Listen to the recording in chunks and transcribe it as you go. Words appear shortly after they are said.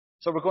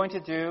So we're going to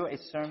do a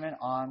sermon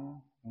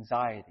on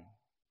anxiety.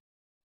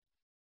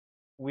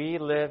 We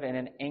live in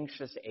an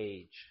anxious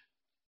age.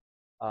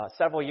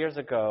 Several years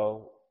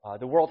ago,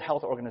 the World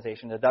Health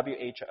Organization, the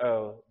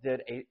WHO,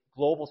 did a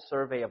global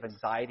survey of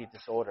anxiety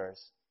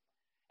disorders.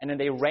 And then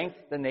they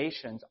ranked the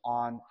nations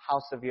on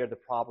how severe the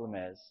problem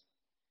is.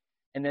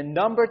 And then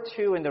number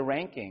 2 in the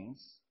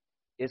rankings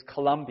is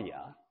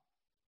Colombia,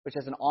 which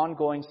has an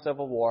ongoing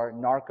civil war,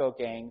 narco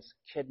gangs,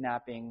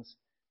 kidnappings,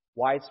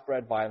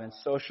 widespread violence,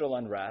 social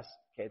unrest.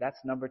 Okay, that's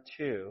number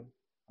 2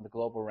 on the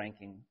global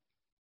ranking.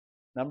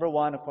 Number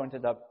 1, according to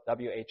the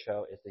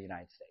WHO, is the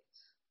United States.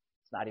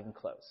 It's not even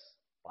close,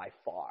 by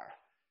far.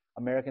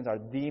 Americans are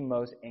the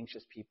most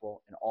anxious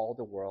people in all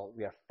the world.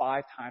 We are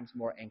 5 times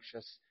more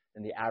anxious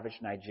than the average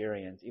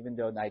Nigerians. Even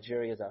though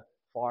Nigeria is a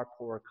far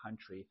poorer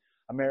country,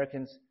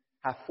 Americans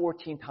have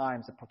 14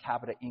 times the per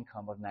capita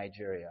income of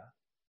Nigeria.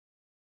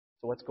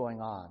 So what's going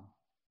on?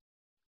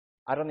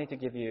 I don't need to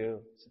give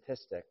you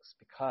statistics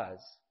because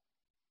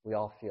we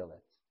all feel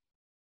it.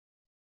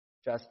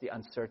 Just the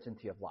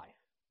uncertainty of life.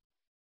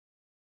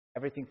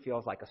 Everything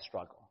feels like a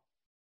struggle.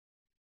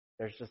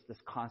 There's just this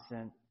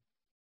constant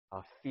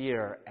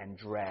fear and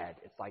dread.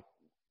 It's like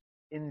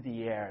in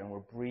the air and we're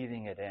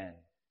breathing it in.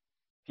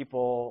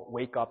 People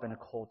wake up in a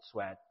cold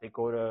sweat. They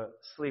go to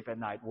sleep at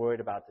night worried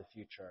about the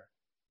future.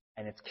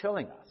 And it's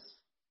killing us.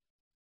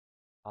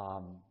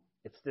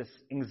 It's this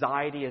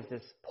anxiety is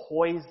this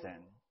poison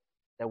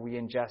that we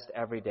ingest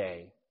every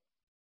day.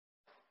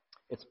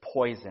 It's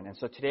poison. And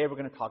so today we're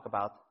going to talk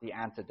about the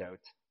antidote.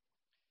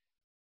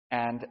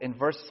 And in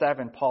verse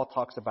 7, Paul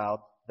talks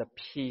about the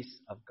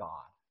peace of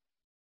God.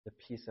 The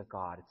peace of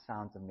God. It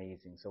sounds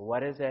amazing. So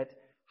what is it?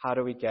 How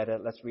do we get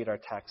it? Let's read our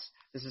text.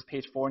 This is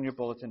page 4 in your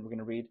bulletin. We're going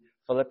to read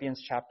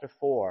Philippians chapter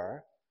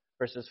 4,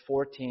 verses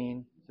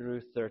 14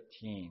 through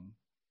 13.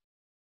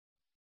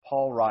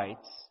 Paul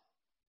writes,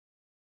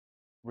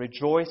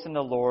 "Rejoice in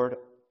the Lord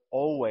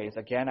always."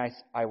 Again,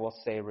 I will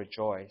say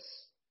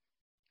rejoice.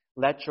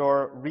 "Let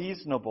your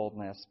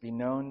reasonableness be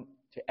known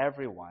to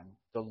everyone.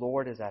 The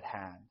Lord is at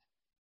hand.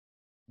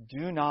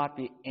 Do not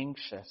be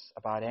anxious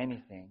about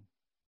anything,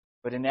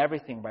 but in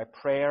everything by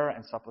prayer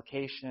and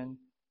supplication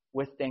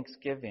with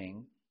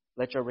thanksgiving,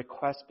 let your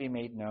requests be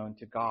made known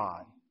to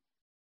God.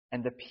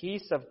 And the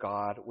peace of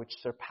God,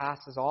 which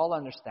surpasses all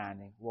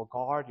understanding, will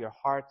guard your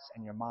hearts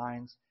and your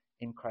minds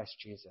in Christ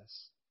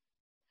Jesus.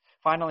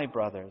 Finally,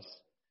 brothers,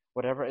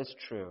 whatever is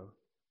true,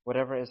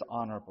 whatever is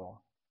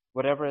honorable,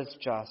 whatever is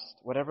just,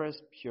 whatever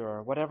is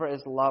pure, whatever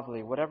is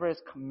lovely, whatever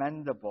is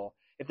commendable,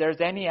 if there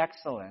is any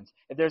excellence,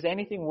 if there is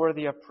anything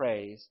worthy of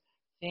praise,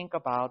 think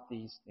about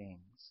these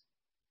things.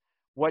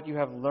 What you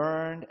have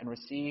learned and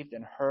received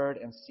and heard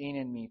and seen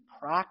in me,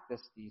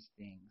 practice these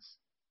things,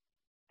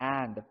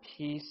 and the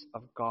peace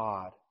of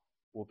God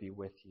will be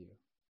with you.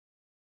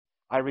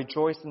 I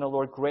rejoice in the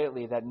Lord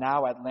greatly that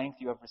now at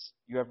length you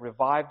have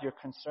revived your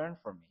concern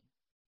for me.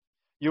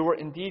 You were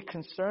indeed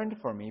concerned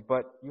for me,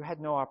 but you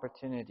had no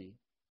opportunity.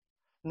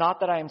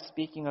 Not that I am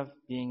speaking of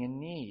being in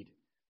need,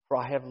 for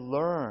I have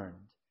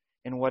learned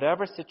in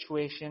whatever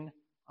situation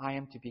I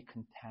am to be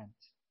content.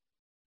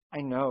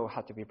 I know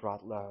how to be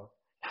brought low,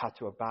 how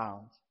to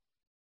abound.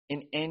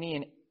 In any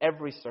and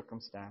every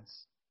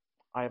circumstance,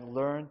 I have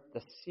learned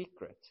the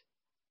secret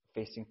of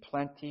facing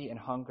plenty and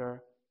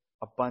hunger,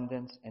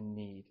 abundance and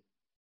need.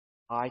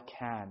 I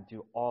can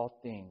do all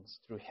things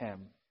through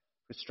Him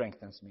who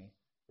strengthens me.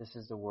 This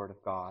is the Word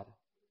of God.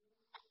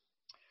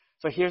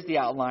 So here's the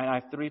outline. I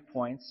have 3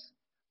 points.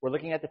 We're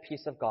looking at the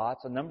peace of God.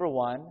 So number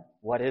 1,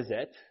 what is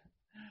it?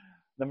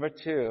 Number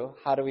 2,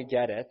 how do we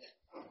get it?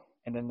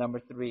 And then number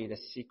 3, the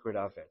secret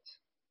of it.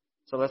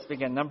 So let's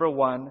begin. Number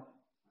 1,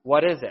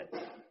 what is it?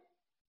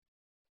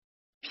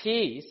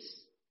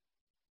 Peace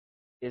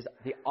is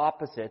the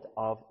opposite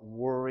of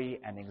worry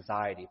and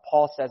anxiety.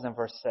 Paul says in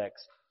verse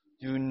 6,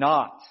 do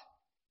not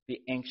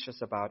be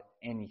anxious about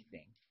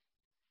anything.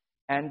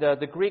 And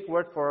the Greek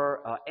word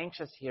for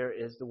anxious here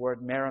is the word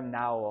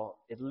merimnao.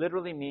 It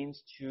literally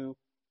means to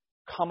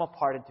come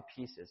apart into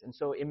pieces. And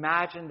so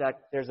imagine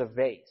that there's a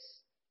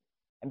vase.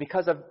 And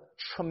because of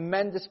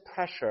tremendous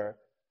pressure,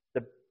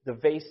 the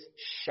vase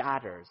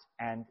shatters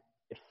and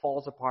it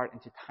falls apart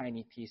into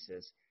tiny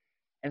pieces.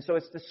 And so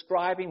it's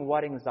describing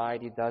what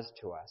anxiety does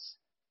to us.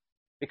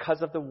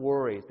 Because of the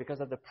worries, because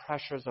of the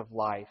pressures of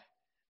life,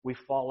 we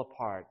fall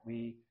apart.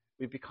 We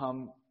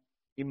become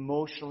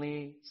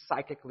emotionally,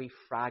 psychically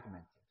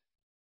fragmented.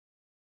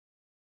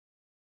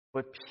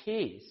 But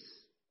peace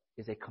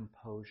is a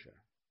composure.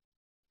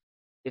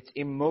 It's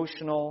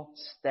emotional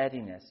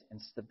steadiness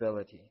and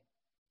stability.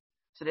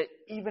 So that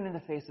even in the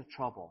face of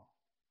trouble,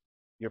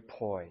 you're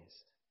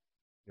poised,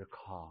 you're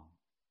calm.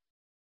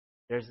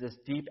 There's this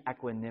deep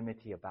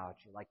equanimity about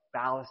you, like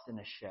ballast in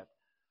a ship.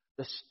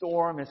 The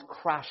storm is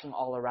crashing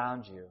all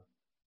around you,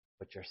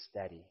 but you're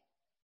steady.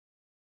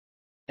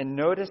 And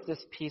notice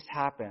this peace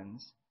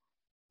happens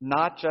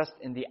not just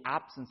in the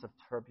absence of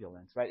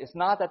turbulence, right? It's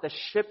not that the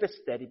ship is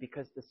steady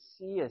because the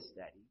sea is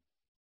steady,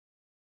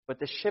 but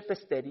the ship is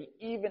steady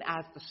even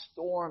as the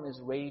storm is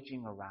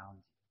raging around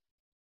you.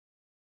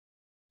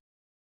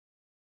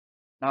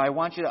 Now, I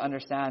want you to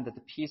understand that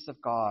the peace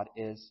of God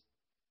is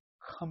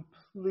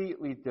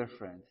completely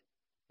different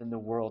than the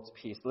world's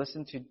peace.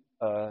 Listen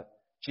to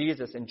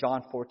Jesus in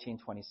John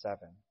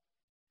 14:27.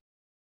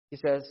 He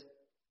says,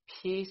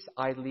 "Peace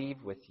I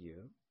leave with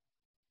you.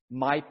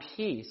 My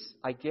peace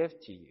I give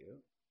to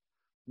you.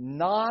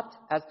 Not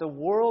as the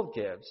world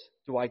gives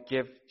do I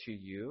give to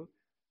you.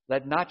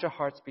 Let not your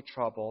hearts be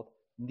troubled,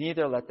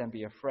 neither let them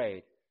be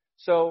afraid."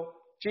 So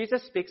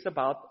Jesus speaks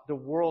about the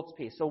world's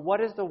peace. So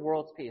what is the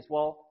world's peace?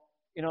 Well,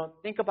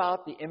 think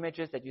about the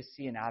images that you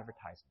see in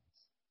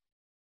advertisements.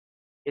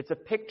 It's a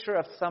picture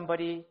of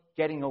somebody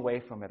getting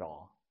away from it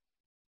all.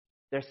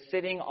 They're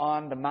sitting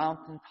on the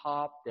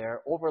mountaintop.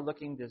 They're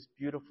overlooking this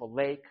beautiful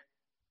lake.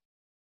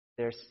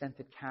 There's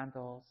scented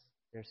candles.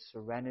 There's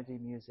serenity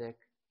music.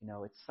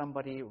 It's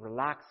somebody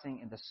relaxing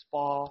in the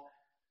spa.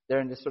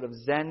 They're in this sort of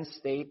Zen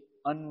state,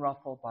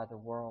 unruffled by the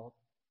world.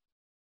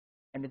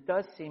 And it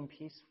does seem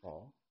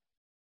peaceful,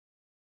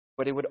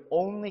 but it would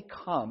only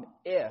come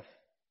if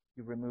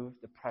you remove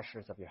the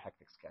pressures of your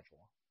hectic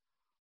schedule.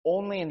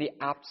 Only in the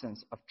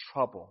absence of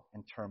trouble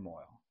and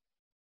turmoil.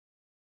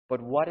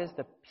 But what is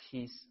the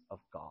peace of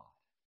God?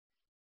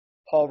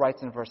 Paul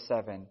writes in verse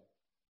 7,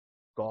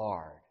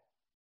 guard.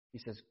 He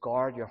says,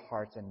 guard your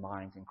hearts and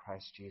minds in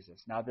Christ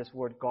Jesus. Now, this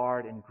word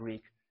guard in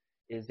Greek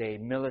is a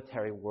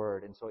military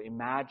word. And so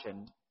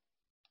imagine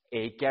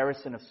a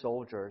garrison of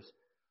soldiers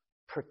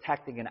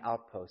protecting an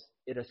outpost.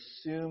 It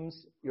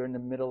assumes you're in the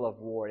middle of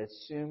war. It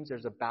assumes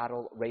there's a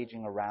battle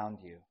raging around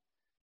you.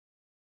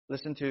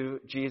 Listen to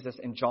Jesus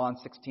in John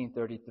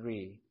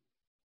 16:33.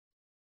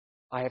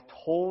 I have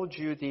told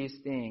you these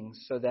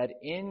things so that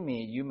in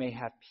me you may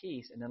have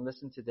peace. And then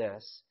listen to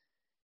this.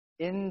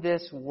 In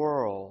this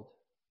world,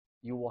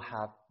 you will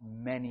have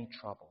many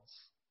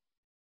troubles.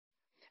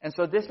 And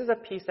so this is a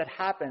peace that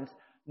happens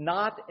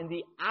not in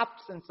the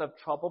absence of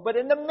trouble, but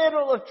in the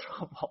middle of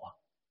trouble.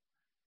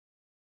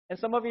 And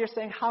some of you are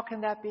saying, how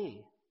can that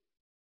be?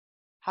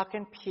 How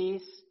can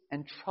peace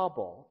and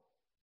trouble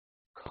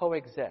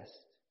coexist?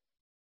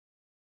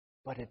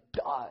 But it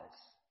does.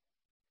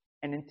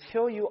 And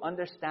until you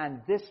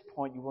understand this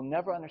point, you will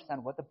never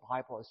understand what the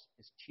Bible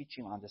is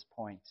teaching on this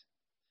point.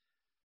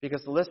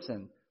 Because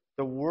listen,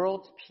 the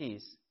world's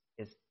peace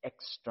is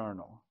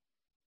external.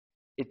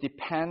 It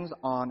depends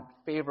on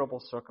favorable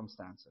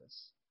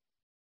circumstances.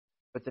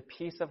 But the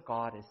peace of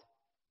God is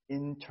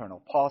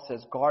internal. Paul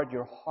says, guard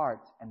your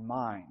hearts and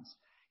minds.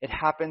 It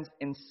happens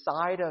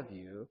inside of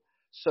you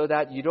so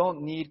that you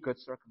don't need good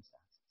circumstances.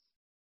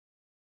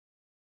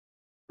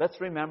 Let's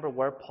remember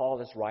where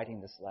Paul is writing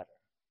this letter.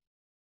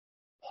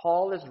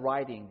 Paul is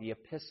writing the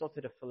epistle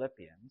to the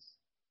Philippians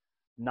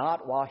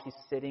not while he's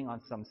sitting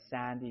on some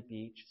sandy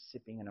beach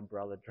sipping an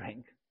umbrella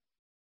drink.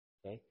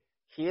 Okay?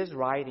 He is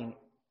writing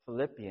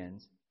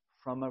Philippians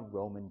from a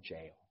Roman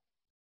jail.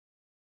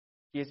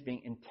 He is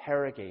being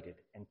interrogated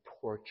and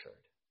tortured.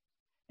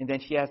 And then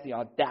he has the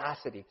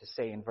audacity to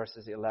say in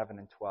verses 11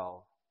 and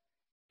 12,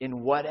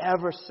 in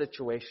whatever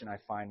situation I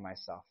find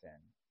myself in,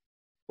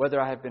 whether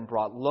I have been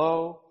brought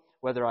low,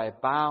 whether I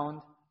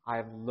abound, I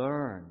have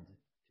learned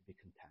to be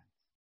content.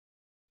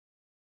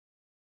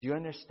 Do you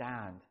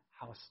understand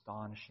how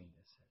astonishing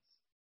this is?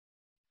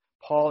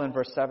 Paul in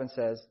verse 7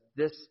 says,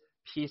 this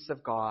peace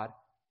of God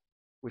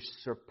which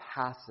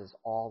surpasses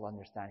all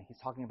understanding. He's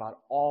talking about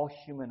all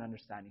human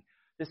understanding.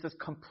 This is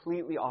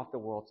completely off the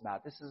world's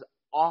map. This is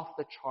off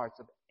the charts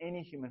of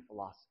any human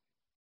philosophy.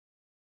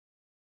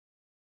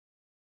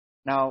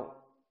 Now,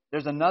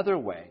 there's another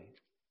way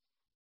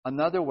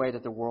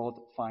that the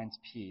world finds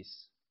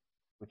peace,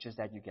 which is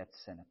that you get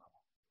cynical.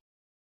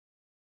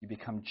 You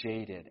become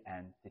jaded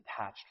and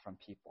detached from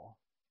people.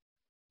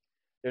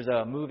 There's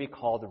a movie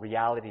called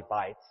Reality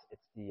Bites.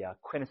 It's the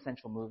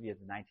quintessential movie of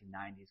the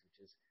 1990s,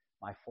 which is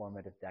my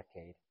formative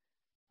decade.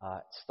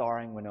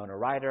 Starring Winona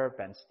Ryder,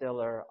 Ben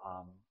Stiller,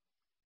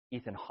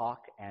 Ethan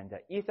Hawke. And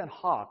Ethan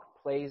Hawke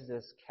plays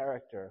this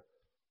character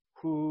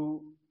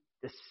who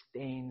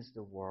disdains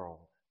the world.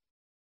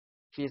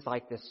 He's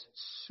like this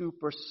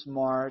super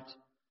smart,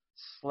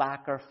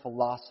 slacker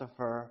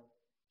philosopher.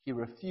 He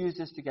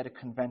refuses to get a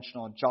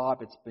conventional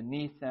job. It's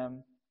beneath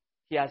him.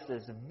 He has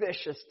this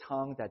vicious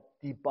tongue that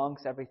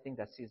debunks everything,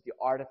 that sees the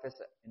artifice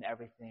in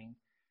everything.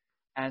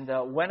 And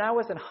when I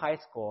was in high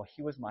school,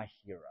 he was my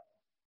hero.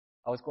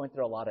 I was going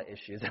through a lot of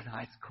issues in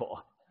high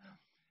school.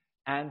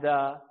 And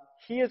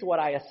he is what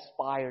I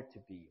aspired to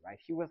be, right?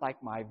 He was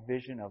like my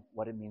vision of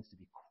what it means to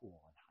be cool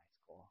in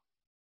high school.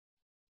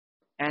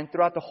 And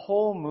throughout the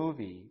whole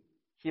movie,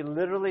 he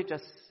literally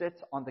just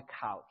sits on the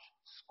couch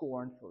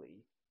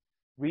scornfully,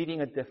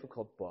 reading a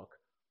difficult book,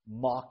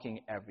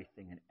 mocking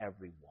everything and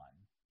everyone,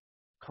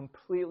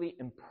 completely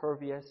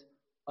impervious,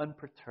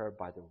 unperturbed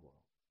by the world.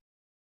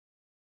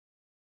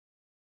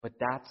 But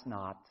that's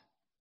not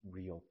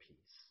real peace.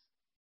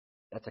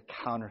 That's a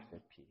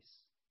counterfeit peace.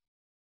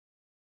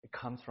 It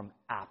comes from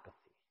apathy.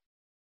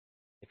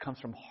 It comes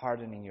from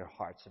hardening your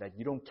heart so that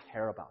you don't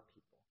care about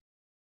people.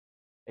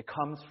 It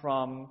comes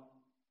from,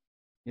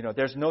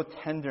 there's no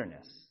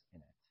tenderness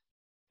in it.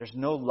 There's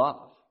no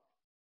love.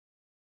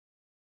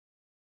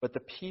 But the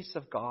peace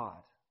of God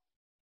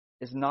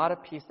is not a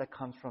peace that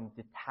comes from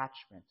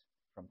detachment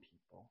from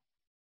people.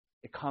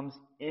 It comes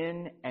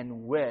in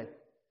and with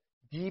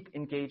deep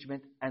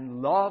engagement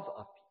and love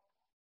of people.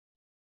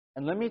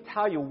 And let me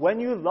tell you, when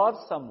you love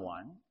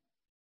someone,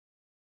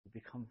 you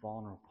become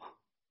vulnerable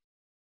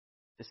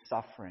to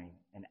suffering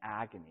and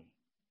agony.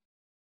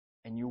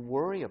 And you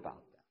worry about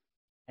them.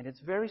 And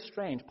it's very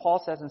strange.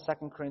 Paul says in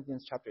 2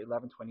 Corinthians chapter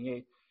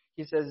 11:28,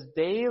 he says,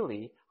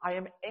 daily I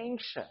am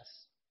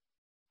anxious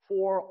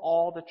for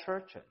all the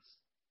churches.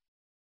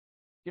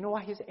 You know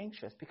why he's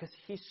anxious? Because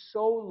he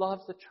so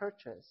loves the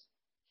churches.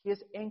 He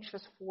is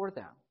anxious for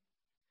them.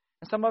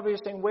 And some of you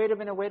are saying, wait a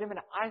minute.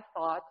 I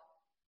thought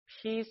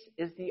peace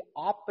is the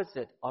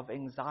opposite of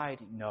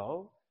anxiety.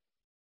 No.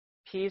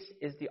 Peace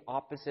is the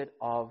opposite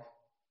of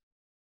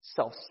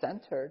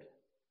self-centered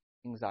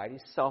anxiety,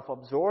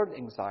 self-absorbed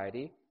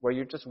anxiety, where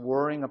you're just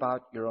worrying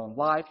about your own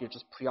life, you're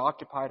just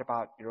preoccupied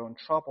about your own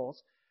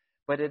troubles.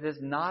 But it is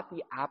not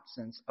the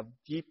absence of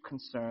deep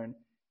concern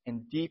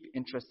and deep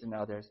interest in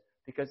others,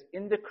 because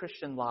in the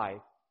Christian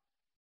life,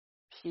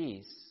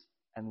 peace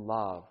and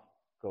love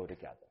go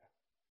together.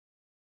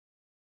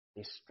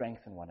 They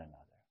strengthen one another.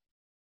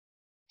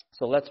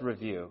 So let's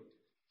review.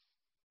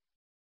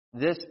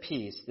 This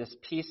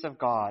peace of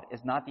God, is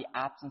not the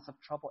absence of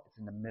trouble, it's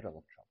in the middle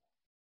of trouble.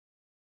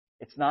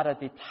 It's not a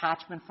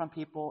detachment from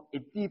people,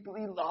 it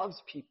deeply loves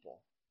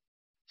people,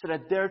 so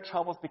that their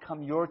troubles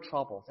become your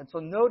troubles. And so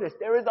notice,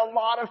 there is a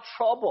lot of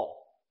trouble.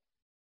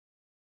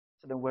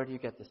 So then where do you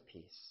get this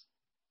peace?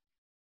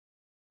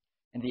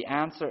 And the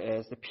answer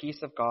is, the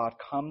peace of God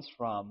comes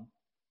from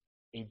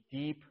a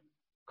deep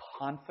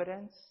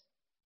confidence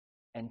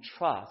and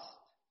trust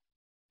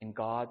in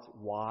God's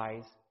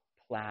wise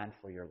plan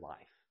for your life.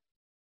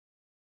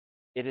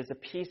 It is a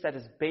peace that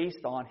is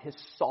based on His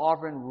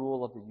sovereign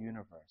rule of the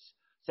universe.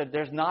 So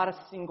there's not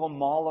a single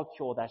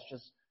molecule that's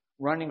just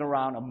running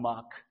around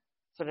amok.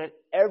 So that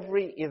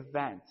every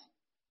event,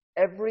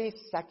 every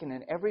second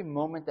and every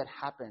moment that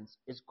happens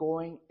is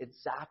falling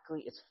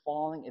exactly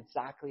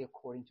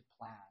according to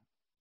plan.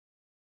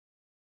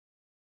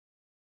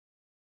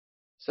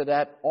 So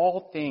that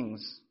all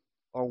things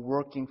are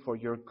working for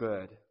your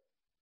good.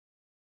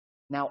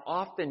 Now,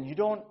 often you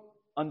don't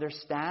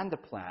understand the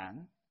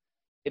plan.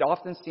 It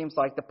often seems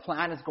like the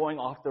plan is going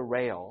off the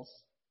rails,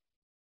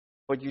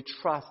 but you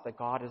trust that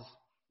God is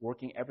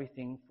working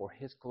everything for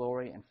His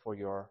glory and for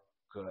your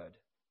good.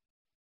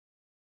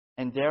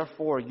 And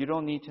therefore, you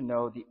don't need to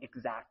know the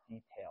exact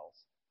details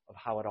of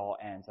how it all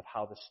ends, of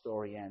how the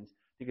story ends,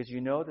 because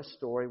you know the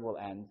story will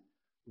end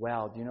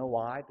well. Do you know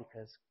why?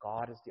 Because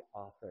God is the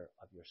author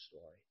of your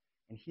story.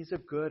 And He's a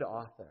good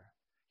author.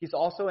 He's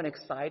also an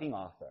exciting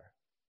author.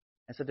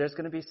 And so there's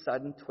going to be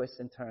sudden twists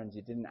and turns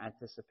you didn't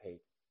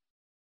anticipate,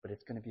 but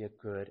it's going to be a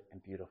good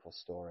and beautiful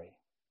story.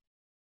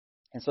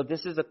 And so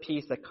this is a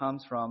peace that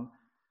comes from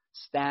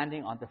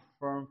standing on the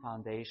firm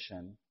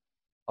foundation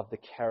of the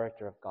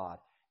character of God.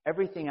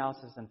 Everything else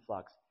is in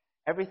flux.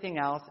 Everything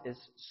else is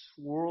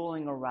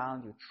swirling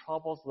around you,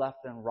 troubles left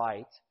and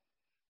right.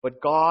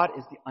 But God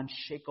is the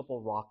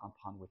unshakable rock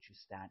upon which you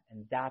stand,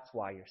 and that's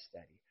why you're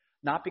steady.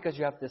 Not because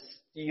you have this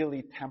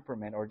steely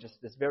temperament or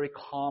just this very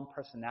calm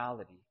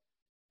personality,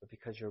 but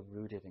because you're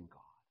rooted in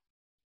God.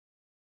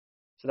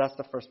 So that's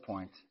the first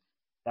point.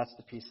 That's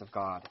the peace of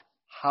God.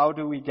 How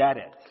do we get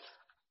it?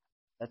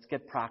 Let's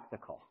get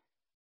practical.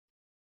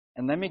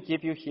 And let me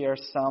give you here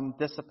some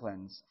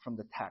disciplines from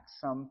the text,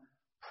 some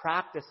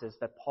practices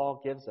that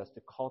Paul gives us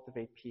to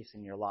cultivate peace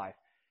in your life.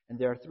 And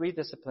there are 3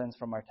 disciplines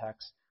from our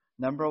text.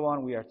 Number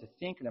 1, we are to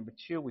think. Number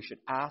 2, we should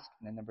ask.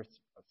 And then number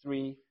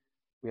 3,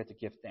 we have to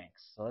give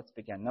thanks. So let's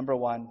begin. Number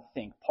 1,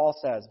 think. Paul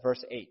says,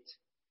 verse 8,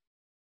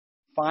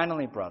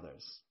 finally,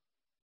 brothers,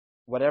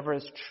 whatever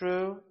is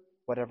true,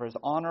 whatever is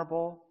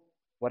honorable,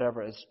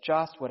 whatever is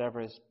just, whatever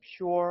is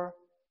pure,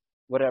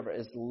 whatever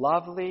is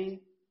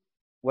lovely,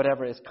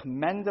 whatever is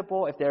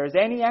commendable, if there is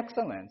any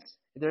excellence,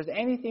 if there's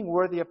anything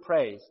worthy of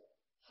praise,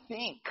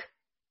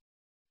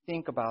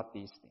 think about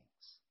these things.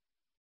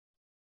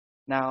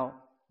 Now,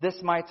 this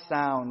might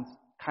sound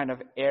kind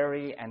of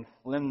airy and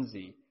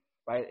flimsy,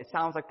 right? It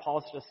sounds like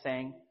Paul's just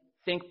saying,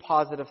 think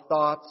positive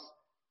thoughts,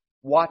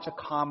 watch a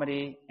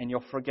comedy, and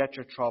you'll forget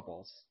your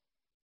troubles.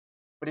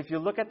 But if you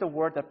look at the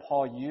word that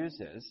Paul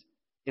uses,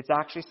 it's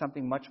actually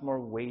something much more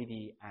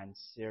weighty and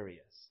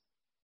serious.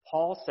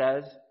 Paul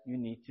says you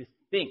need to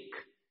think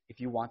if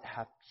you want to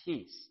have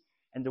peace.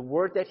 And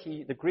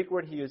the Greek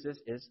word he uses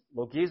is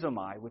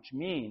logizomai, which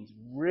means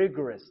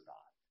rigorous thought.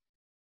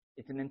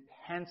 It's an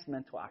intense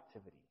mental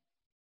activity.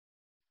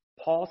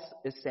 Paul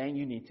is saying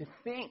you need to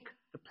think.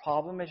 The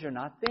problem is you're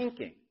not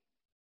thinking.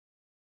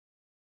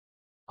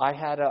 I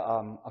had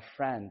a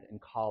friend in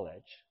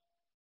college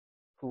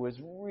who was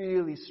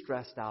really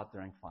stressed out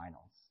during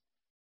finals.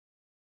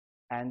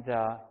 And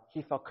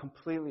he felt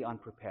completely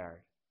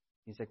unprepared.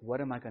 He's like,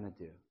 what am I going to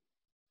do?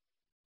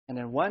 And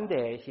then one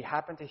day, he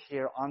happened to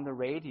hear on the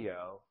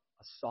radio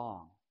a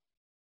song.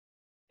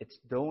 It's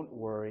Don't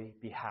Worry,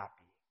 Be Happy.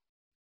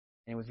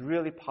 And it was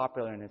really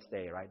popular in its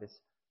day, right? It's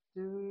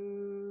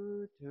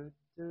Do, do,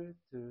 do,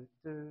 do,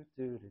 do, do,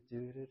 do,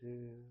 do, do,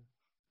 do.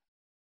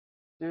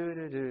 Do,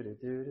 do, do, do,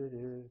 do, do,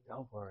 do.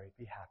 Don't worry,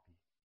 be happy.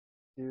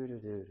 Do, do,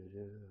 do, do,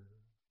 do.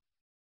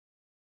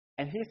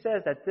 And he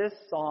says that this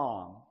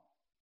song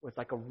was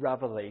like a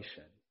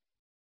revelation.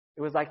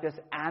 It was like this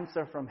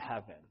answer from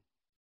heaven.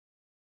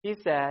 He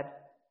said,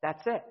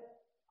 that's it.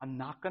 I'm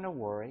not going to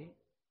worry.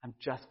 I'm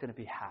just going to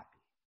be happy.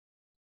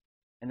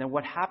 And then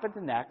what happened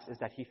next is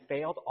that he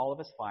failed all of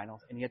his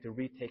finals and he had to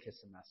retake his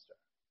semester.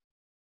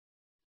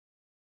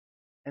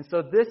 And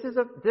so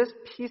this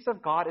peace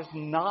of God is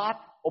not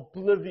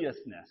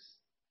obliviousness.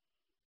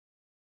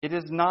 It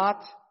is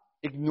not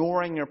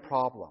ignoring your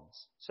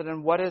problems. So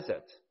then what is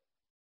it?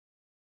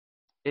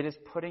 It is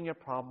putting your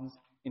problems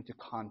into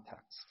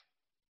context.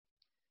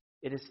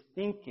 It is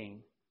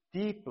thinking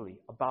deeply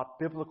about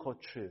biblical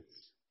truths,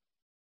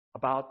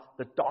 about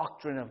the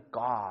doctrine of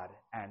God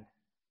and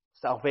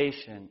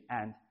salvation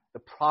and the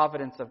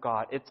providence of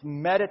God. It's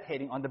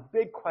meditating on the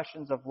big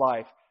questions of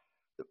life,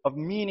 of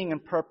meaning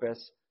and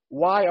purpose.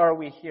 Why are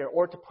we here?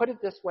 Or to put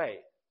it this way,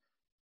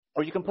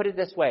 or you can put it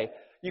this way,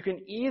 you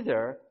can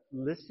either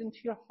listen to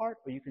your heart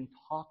or you can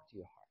talk to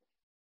your heart.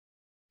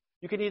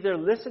 You can either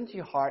listen to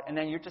your heart and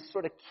then you're just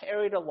sort of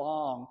carried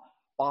along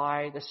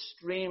by the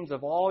streams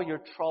of all your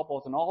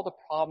troubles and all the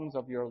problems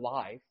of your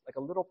life, like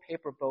a little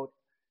paper boat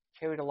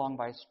carried along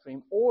by a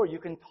stream, or you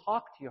can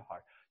talk to your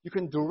heart. You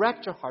can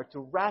direct your heart to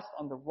rest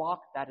on the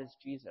rock that is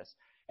Jesus.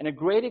 And a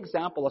great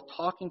example of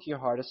talking to your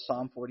heart is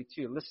Psalm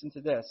 42. Listen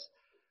to this.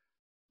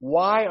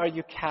 Why are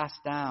you cast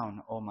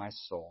down, O my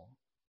soul?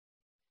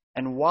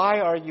 And why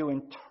are you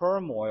in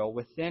turmoil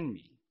within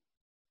me?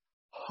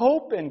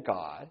 Hope in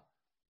God,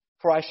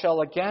 for I shall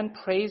again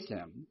praise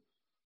him,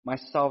 my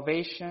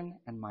salvation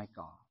and my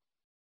God.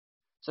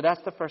 So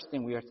that's the first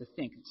thing we are to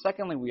think.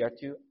 Secondly, we are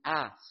to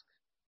ask.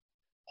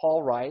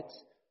 Paul writes,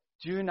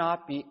 do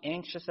not be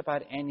anxious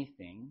about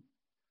anything,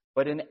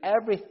 but in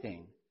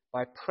everything,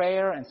 by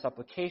prayer and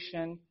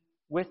supplication,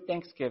 with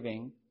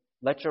thanksgiving,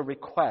 let your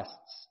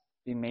requests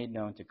be made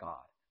known to God.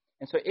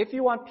 And so if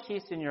you want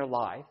peace in your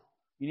life,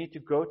 you need to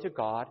go to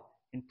God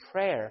in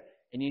prayer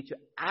and you need to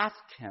ask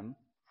him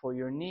for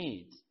your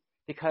needs.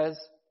 Because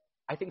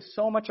I think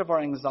so much of our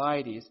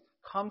anxieties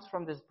comes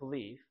from this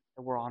belief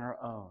that we're on our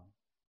own,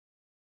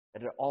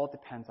 that it all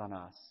depends on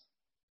us.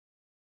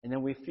 And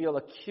then we feel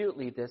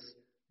acutely this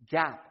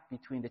gap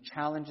between the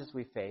challenges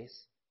we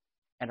face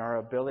and our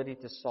ability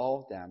to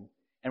solve them.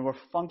 And we're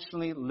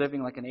functionally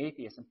living like an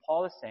atheist. And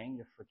Paul is saying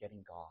you're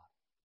forgetting God.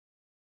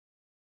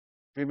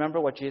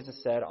 Remember what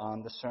Jesus said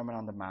on the Sermon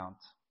on the Mount.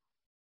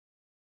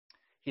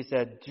 He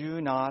said,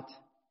 do not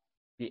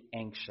be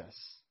anxious,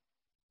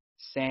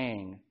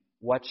 saying,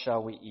 what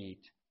shall we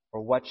eat?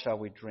 Or what shall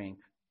we drink?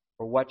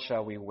 Or what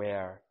shall we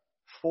wear?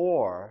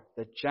 For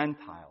the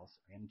Gentiles,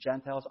 and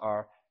Gentiles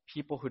are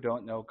people who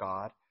don't know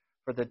God,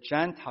 for the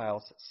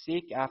Gentiles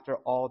seek after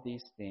all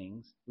these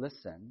things,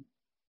 listen,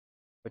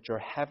 but your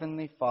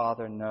heavenly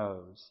Father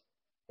knows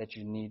that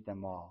you need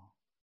them all.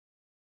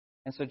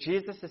 And so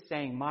Jesus is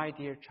saying, my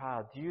dear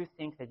child, do you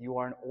think that you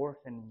are an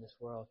orphan in this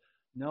world?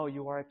 No,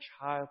 you are a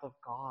child of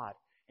God.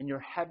 And your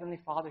heavenly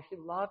Father, he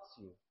loves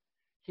you.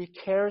 He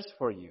cares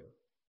for you.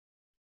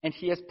 And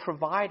he has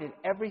provided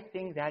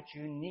everything that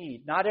you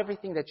need. Not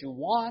everything that you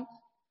want,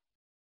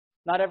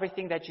 not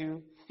everything that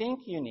you think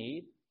you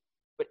need,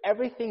 but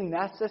everything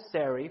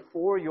necessary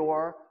for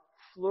your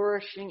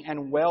flourishing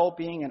and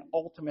well-being and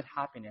ultimate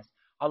happiness.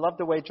 I love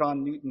the way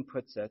John Newton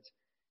puts it.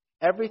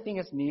 Everything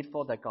is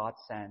needful that God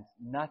sends.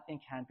 Nothing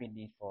can be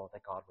needful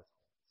that God withholds.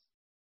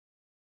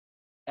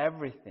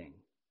 Everything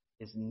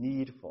is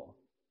needful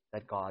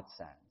that God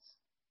sends.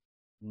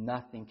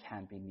 Nothing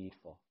can be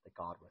needful that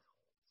God withholds.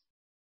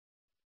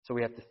 So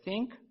we have to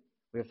think,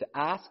 we have to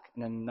ask,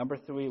 and then number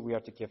 3, we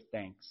have to give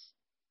thanks.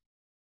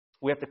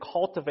 We have to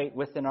cultivate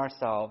within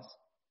ourselves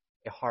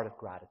a heart of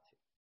gratitude.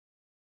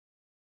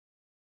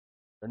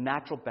 The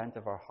natural bent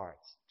of our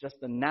hearts, just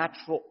the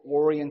natural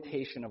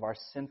orientation of our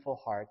sinful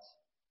hearts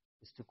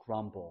is to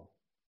grumble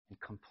and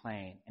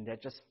complain, and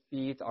that just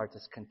feeds our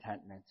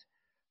discontentment.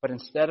 But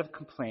instead of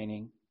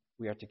complaining,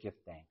 we are to give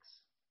thanks.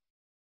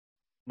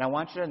 And I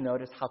want you to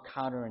notice how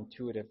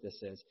counterintuitive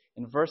this is.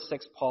 In verse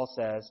 6, Paul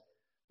says,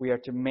 we are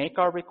to make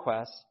our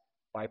requests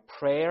by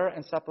prayer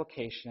and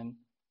supplication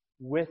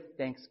with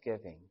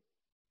thanksgiving.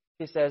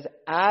 He says,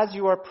 as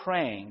you are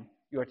praying,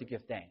 you are to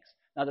give thanks.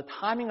 Now, the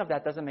timing of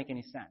that doesn't make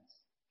any sense.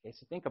 Okay,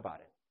 so think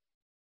about it.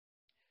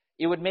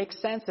 It would make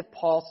sense if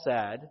Paul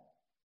said,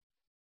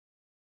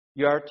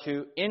 you are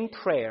to, in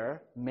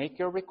prayer, make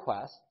your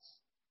requests,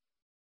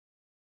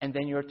 and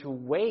then you're to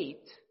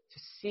wait to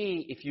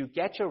see if you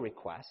get your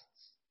requests.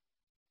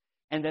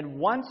 And then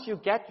once you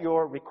get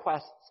your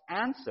requests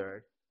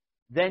answered,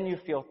 then you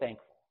feel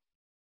thankful.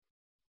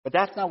 But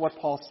that's not what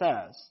Paul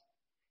says.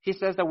 He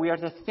says that we are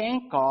to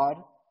thank God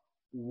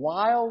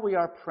while we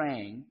are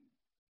praying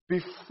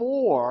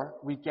before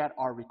we get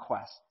our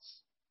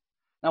requests.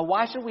 Now,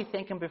 why should we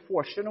thank him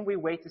before? Shouldn't we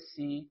wait to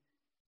see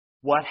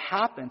what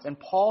happens? And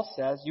Paul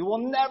says, you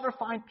will never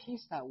find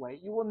peace that way.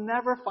 You will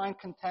never find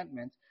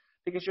contentment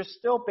because you're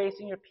still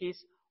basing your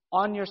peace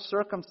on your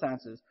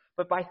circumstances.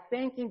 But by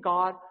thanking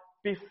God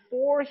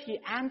before He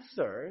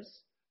answers,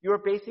 you're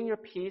basing your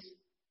peace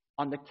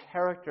on the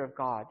character of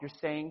God. You're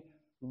saying,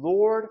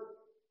 Lord,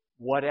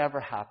 whatever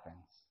happens,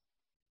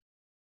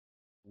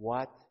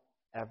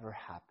 whatever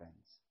happens,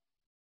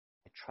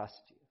 I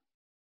trust you.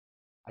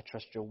 I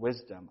trust your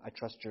wisdom. I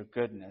trust your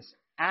goodness.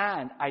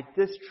 And I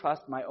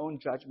distrust my own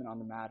judgment on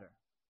the matter.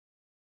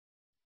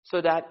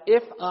 So that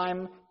if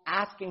I'm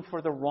asking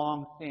for the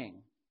wrong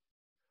thing,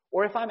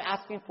 or if I'm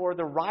asking for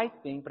the right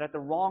thing, but at the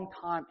wrong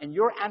time, and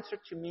your answer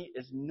to me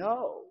is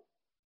no,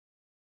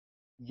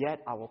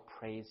 yet I will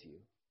praise you.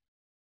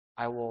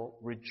 I will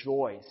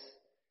rejoice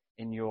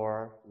in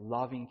your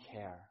loving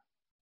care.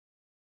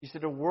 You see,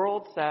 the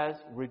world says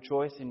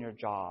rejoice in your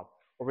job,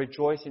 or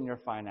rejoice in your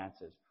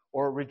finances,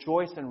 or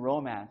rejoice in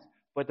romance.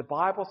 But the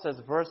Bible says,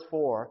 verse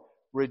 4,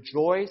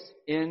 rejoice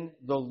in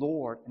the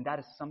Lord. And that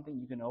is something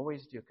you can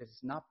always do because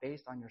it's not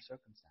based on your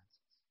circumstances.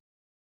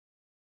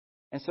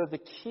 And so the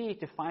key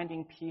to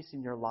finding peace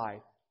in your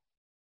life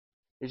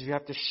is you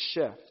have to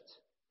shift.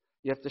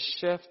 You have to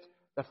shift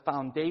the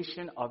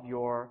foundation of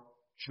your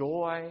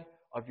joy,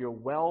 of your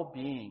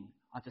well-being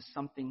onto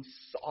something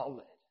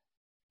solid.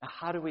 Now,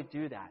 how do we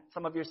do that?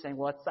 Some of you are saying,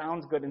 well, it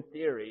sounds good in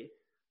theory.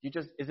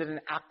 Is it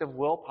an act of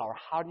willpower?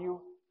 How do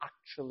you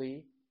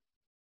actually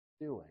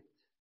do it?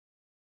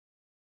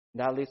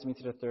 That leads me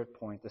to the third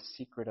point, the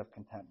secret of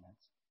contentment.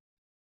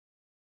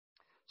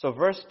 So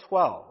verse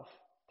 12,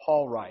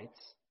 Paul writes,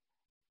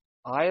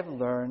 I have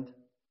learned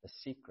the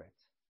secret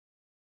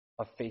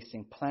of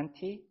facing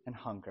plenty and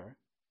hunger,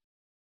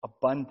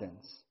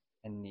 abundance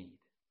and need.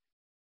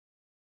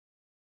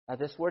 Now,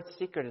 this word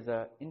secret is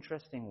an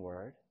interesting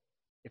word.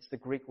 It's the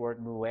Greek word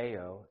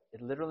mueo.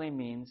 It literally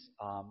means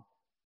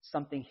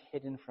something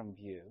hidden from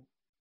view.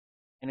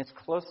 And it's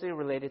closely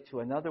related to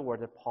another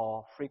word that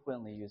Paul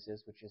frequently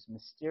uses, which is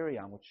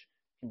mysterion, which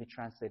can be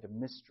translated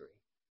mystery.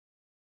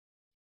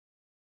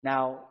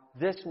 Now,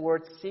 this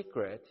word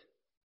secret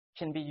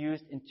can be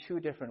used in two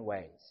different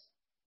ways.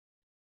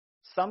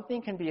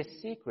 Something can be a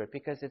secret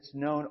because it's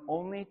known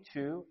only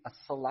to a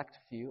select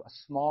few, a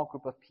small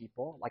group of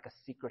people, like a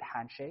secret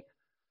handshake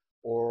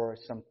or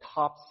some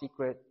top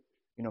secret,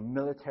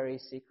 military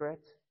secret.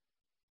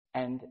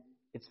 And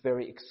it's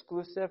very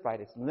exclusive,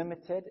 right? It's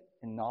limited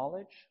in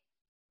knowledge.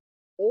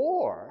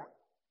 Or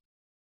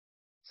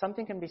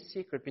something can be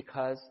secret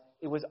because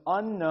it was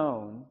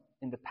unknown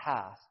in the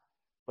past,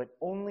 but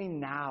only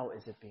now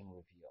is it being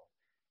revealed.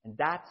 And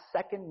that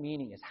second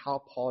meaning is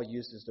how Paul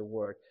uses the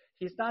word.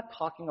 He's not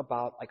talking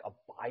about like a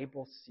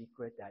Bible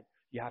secret that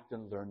you have to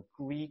learn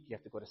Greek, you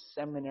have to go to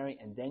seminary,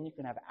 and then you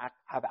can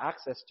have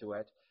access to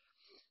it.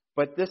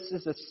 But this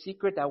is a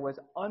secret that was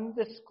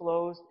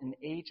undisclosed in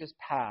ages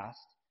past,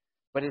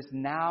 but is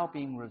now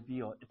being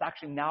revealed. It's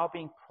actually now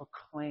being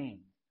proclaimed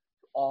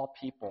to all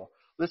people.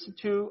 Listen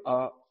to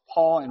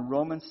Paul in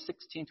Romans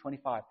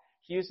 16:25.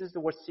 He uses the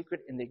word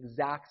secret in the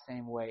exact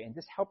same way, and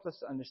this helps us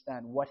to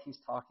understand what he's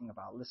talking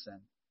about. Listen.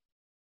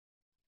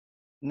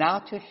 Now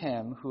to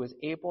him who is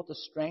able to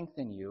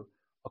strengthen you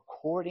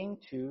according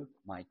to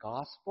my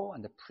gospel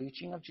and the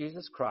preaching of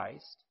Jesus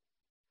Christ,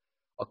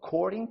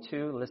 according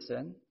to,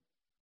 listen,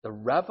 the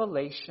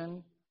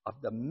revelation of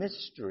the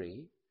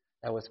mystery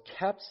that was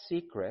kept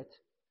secret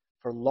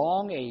for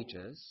long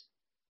ages,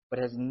 but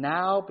has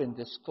now been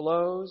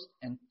disclosed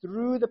and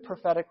through the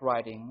prophetic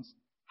writings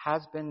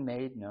has been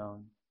made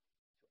known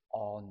to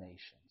all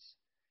nations.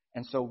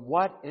 And so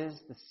what is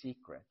the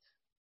secret?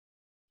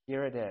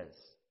 Here it is.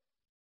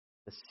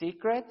 The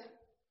secret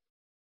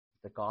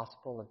is the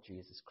gospel of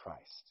Jesus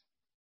Christ.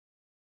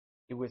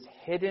 It was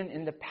hidden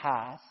in the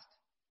past,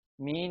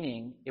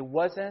 meaning it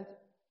wasn't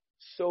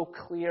so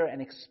clear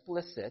and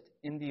explicit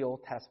in the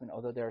Old Testament,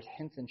 although there's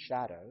hints and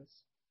shadows,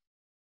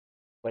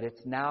 but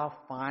it's now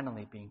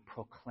finally being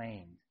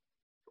proclaimed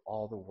to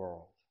all the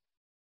world.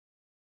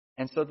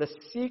 And so the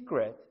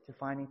secret to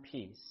finding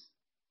peace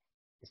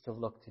is to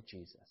look to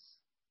Jesus.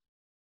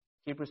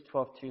 Hebrews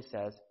 12:2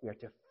 says we are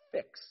to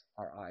fix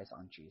our eyes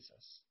on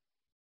Jesus.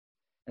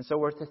 And so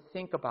we're to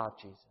think about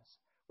Jesus.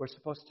 We're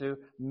supposed to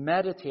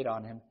meditate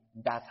on him.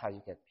 That's how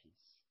you get peace.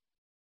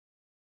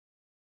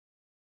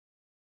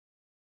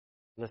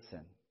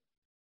 Listen,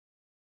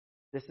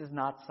 this is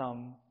not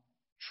some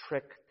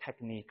trick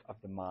technique of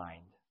the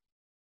mind,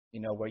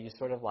 where you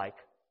sort of like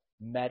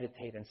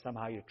meditate and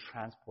somehow you're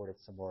transported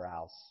somewhere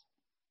else.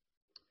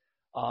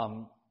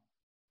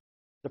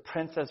 The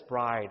Princess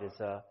Bride is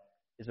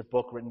a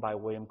book written by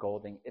William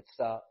Golding. It's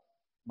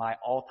my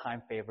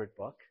all-time favorite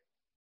book.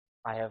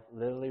 I have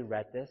literally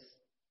read this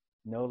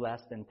no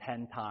less than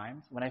 10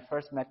 times. When I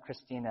first met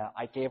Christina,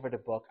 I gave her the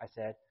book. I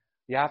said,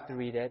 you have to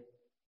read it.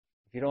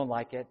 If you don't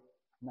like it,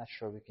 I'm not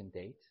sure we can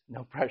date.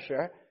 No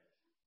pressure.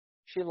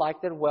 She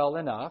liked it well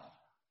enough.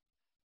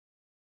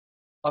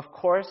 Of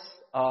course,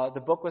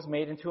 the book was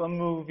made into a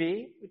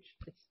movie, which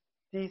it's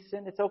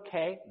decent. It's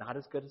okay. Not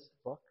as good as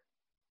the book.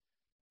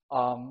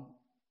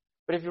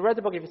 But if you read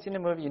the book, if you've seen the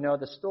movie,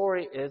 the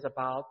story is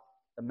about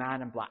the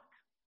man in black.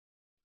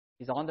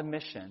 He's on the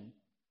mission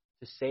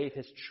to save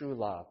his true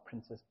love,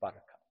 Princess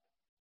Buttercup.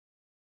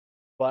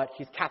 But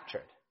he's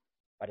captured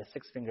by the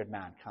six-fingered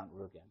man, Count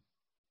Rugen.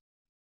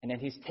 And then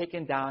he's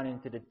taken down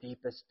into the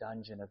deepest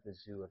dungeon of the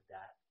Zoo of Death.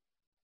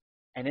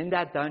 And in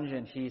that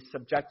dungeon, he's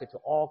subjected to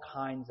all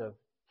kinds of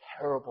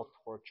terrible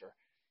torture.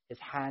 His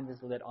hand is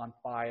lit on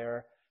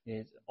fire.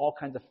 There's all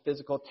kinds of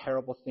physical,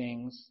 terrible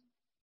things.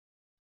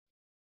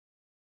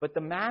 But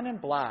the man in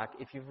black,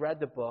 if you've read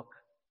the book,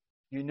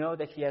 you know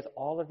that he has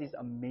all of these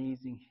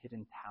amazing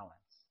hidden talents.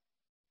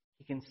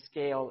 He can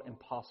scale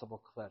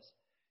impossible cliffs.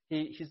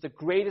 He's the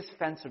greatest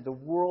fencer the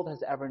world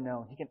has ever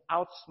known. He can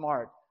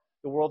outsmart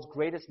the world's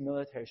greatest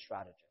military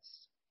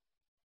strategists.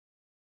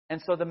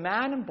 And so the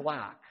man in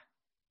black,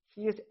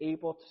 he is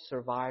able to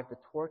survive the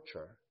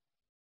torture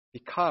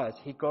because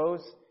he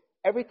goes,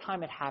 every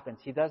time it happens,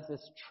 he does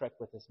this trick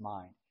with his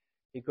mind.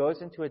 He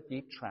goes into a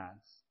deep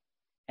trance,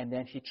 and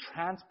then he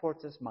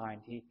transports his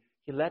mind. He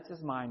lets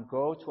his mind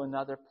go to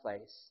another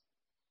place,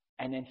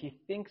 and then he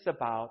thinks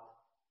about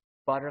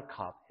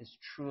Buttercup, his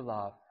true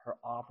love, her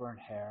auburn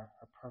hair,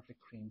 her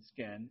perfect cream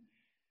skin,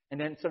 and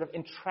then sort of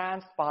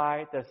entranced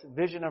by this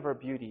vision of her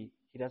beauty,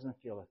 he doesn't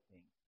feel a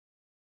thing.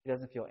 He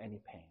doesn't feel any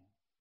pain.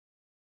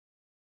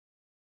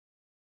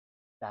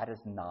 That is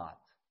not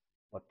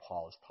what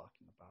Paul is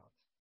talking about.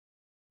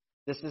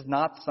 This is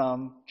not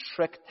some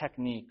trick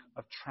technique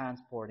of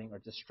transporting or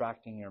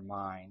distracting your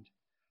mind,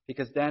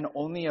 because then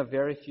only a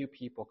very few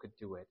people could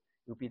do it.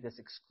 It would be this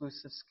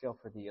exclusive skill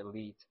for the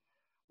elite.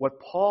 What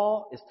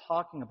Paul is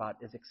talking about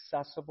is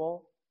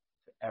accessible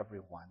to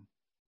everyone.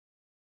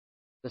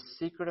 The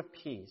secret of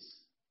peace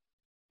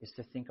is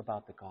to think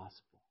about the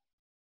gospel.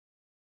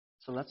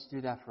 So let's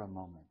do that for a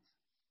moment.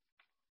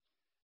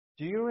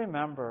 Do you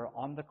remember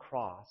on the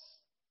cross,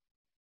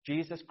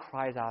 Jesus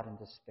cries out in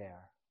despair?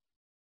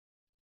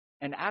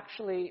 And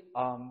actually,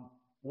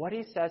 what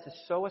he says is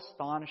so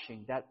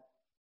astonishing that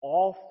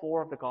all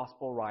four of the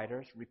gospel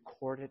writers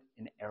recorded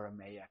in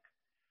Aramaic.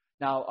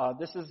 Now,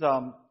 this is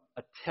a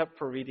tip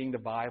for reading the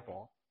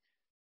Bible.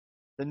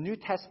 The New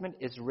Testament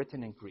is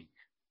written in Greek.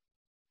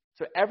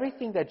 So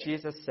everything that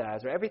Jesus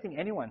says, or everything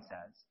anyone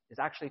says, is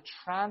actually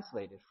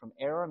translated from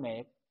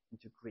Aramaic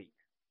into Greek.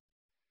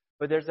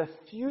 But there's a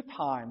few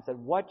times that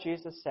what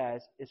Jesus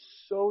says is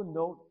so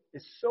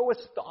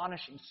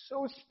astonishing,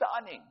 so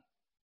stunning,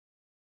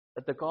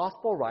 that the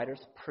gospel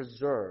writers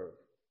preserve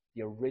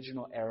the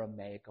original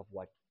Aramaic of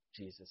what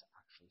Jesus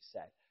actually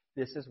said.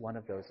 This is one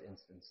of those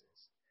instances.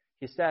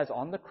 He says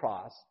on the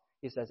cross,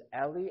 he says,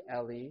 Eli,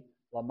 Eli,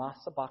 lama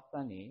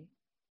sabachthani,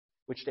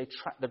 which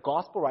the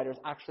gospel writers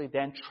actually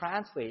then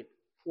translate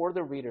for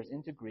the readers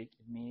into Greek.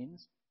 It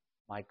means,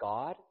 my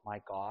God,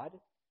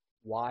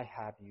 why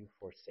have you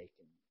forsaken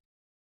me?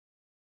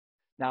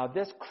 Now,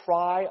 this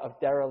cry of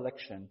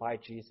dereliction by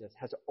Jesus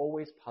has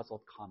always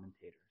puzzled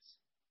commentators.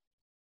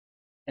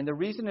 And the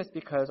reason is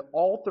because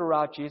all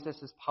throughout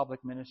Jesus'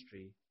 public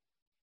ministry,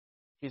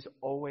 he's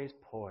always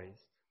poised.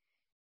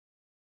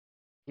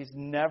 He's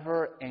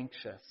never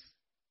anxious.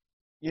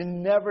 You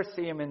never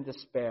see him in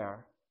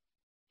despair.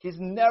 He's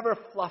never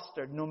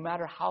flustered, no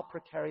matter how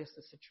precarious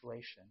the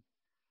situation.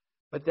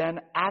 But then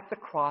at the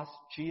cross,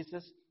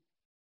 Jesus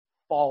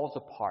falls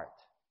apart.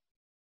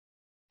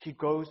 He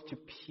goes to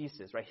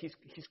pieces, right?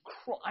 He's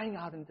crying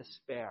out in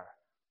despair.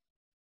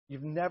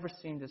 You've never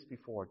seen this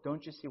before.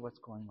 Don't you see what's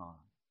going on?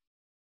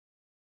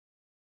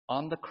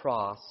 On the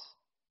cross,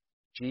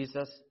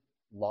 Jesus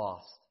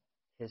lost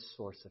his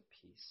source of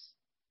peace.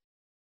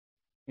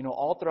 You know,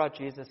 all throughout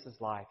Jesus'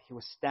 life, he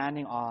was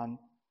standing on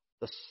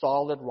the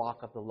solid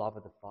rock of the love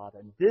of the Father.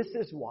 And this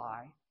is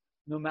why,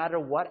 no matter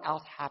what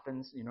else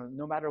happens,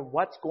 no matter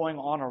what's going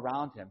on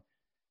around him,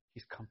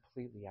 he's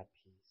completely at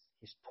peace.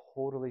 He's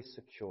totally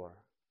secure.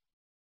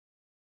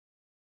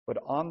 But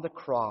on the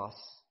cross,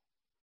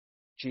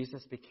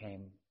 Jesus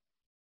became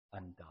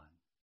undone.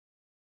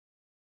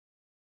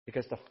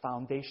 Because the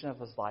foundation of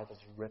his life was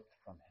ripped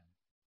from him.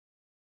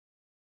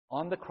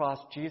 On the cross,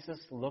 Jesus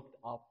looked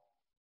up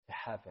to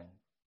heaven,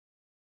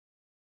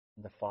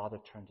 and the Father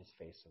turned his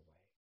face away.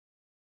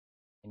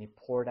 And he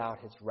poured out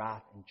his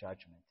wrath and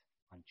judgment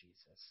on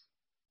Jesus.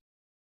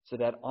 So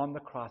that on the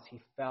cross,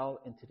 he fell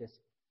into this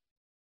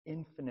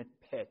infinite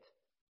pit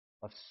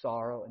of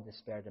sorrow and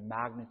despair, the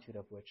magnitude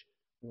of which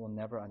we will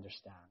never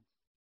understand.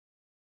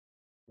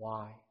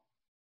 Why?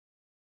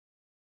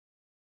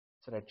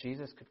 So that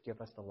Jesus could give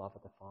us the love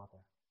of the Father.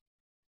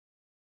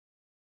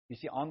 You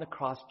see, on the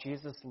cross,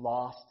 Jesus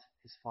lost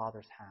his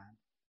Father's hand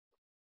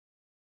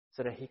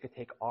so that he could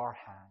take our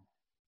hand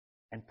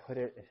and put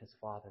it in his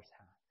Father's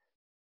hand.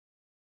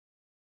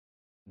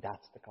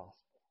 That's the gospel.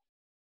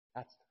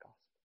 That's the gospel.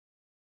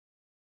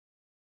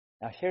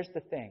 Now, here's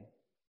the thing.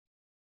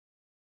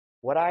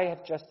 What I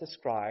have just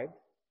described,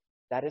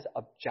 that is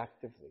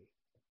objectively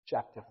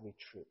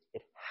true.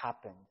 It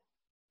happened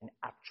in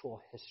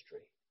actual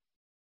history.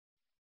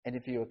 And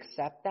if you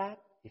accept that,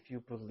 if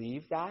you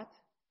believe that,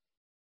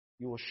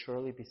 you will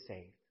surely be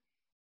saved.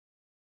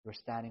 You're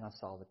standing on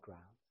solid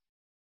ground.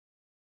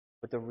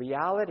 But the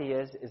reality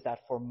is that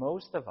for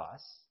most of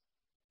us,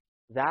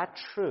 that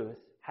truth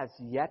has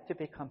yet to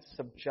become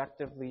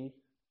subjectively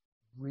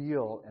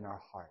real in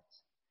our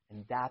hearts.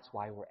 And that's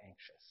why we're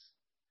anxious.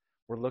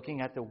 We're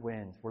looking at the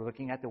winds, we're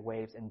looking at the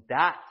waves, and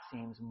that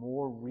seems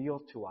more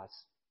real to us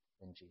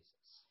than Jesus.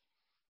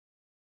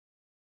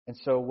 And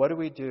so what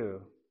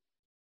do?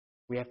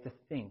 We have to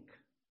think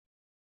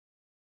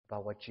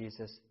about what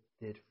Jesus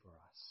did for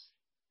us.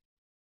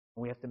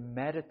 And we have to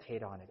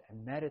meditate on it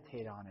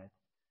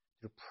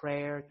through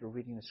prayer, through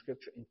reading the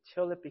Scripture,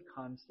 until it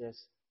becomes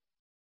this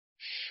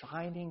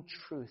shining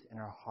truth in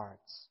our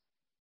hearts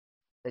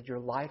that your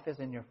life is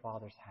in your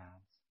Father's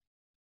hands,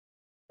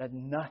 that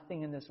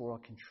nothing in this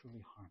world can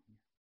truly harm you,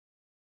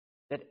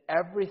 that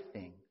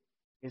everything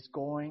is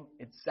going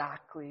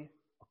exactly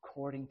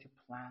according to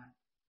plan.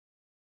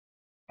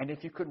 And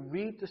if you could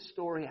read the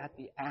story at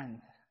the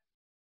end,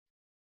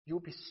 you'll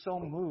be so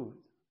moved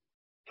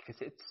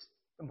because it's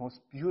the most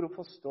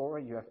beautiful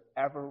story you have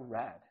ever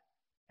read.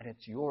 And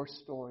it's your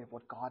story of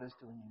what God is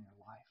doing in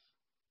your life.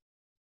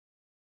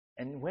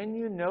 And when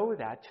you know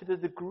that, to the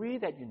degree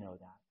that you know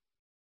that,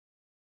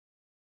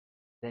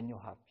 then you'll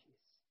have peace.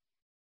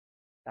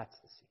 That's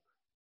the secret.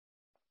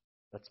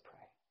 Let's pray.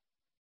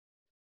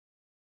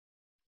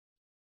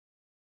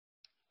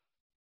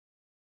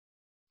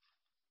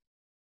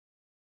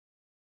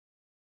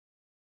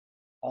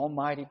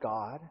 Almighty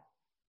God,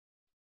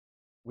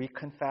 we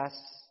confess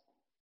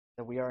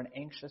that we are an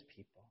anxious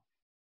people.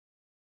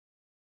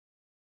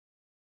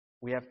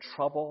 We have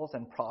troubles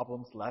and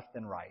problems left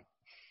and right.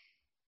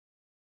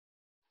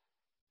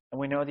 And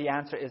we know the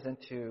answer isn't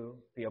to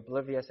be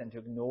oblivious and to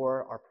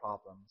ignore our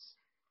problems,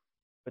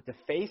 but to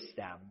face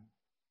them.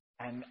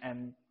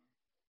 And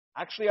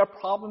actually our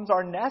problems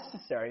are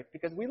necessary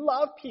because we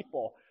love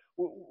people.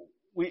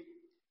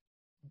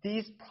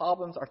 These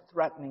problems are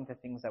threatening the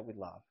things that we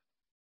love.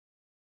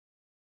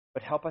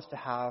 But help us to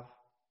have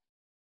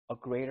a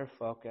greater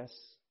focus,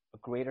 a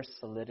greater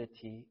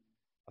solidity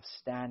of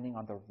standing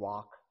on the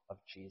rock of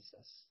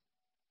Jesus.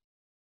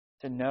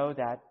 To know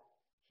that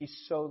He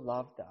so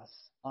loved us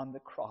on the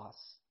cross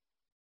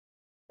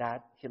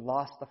that He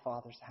lost the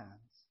Father's hands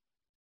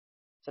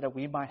so that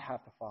we might have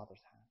the Father's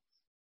hands.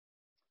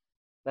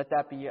 Let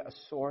that be a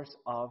source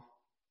of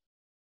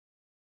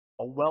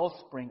a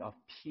wellspring of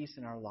peace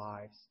in our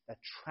lives that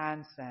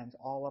transcends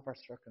all of our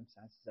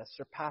circumstances, that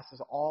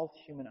surpasses all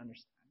human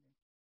understanding.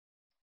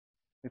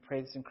 We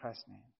pray this in Christ's name.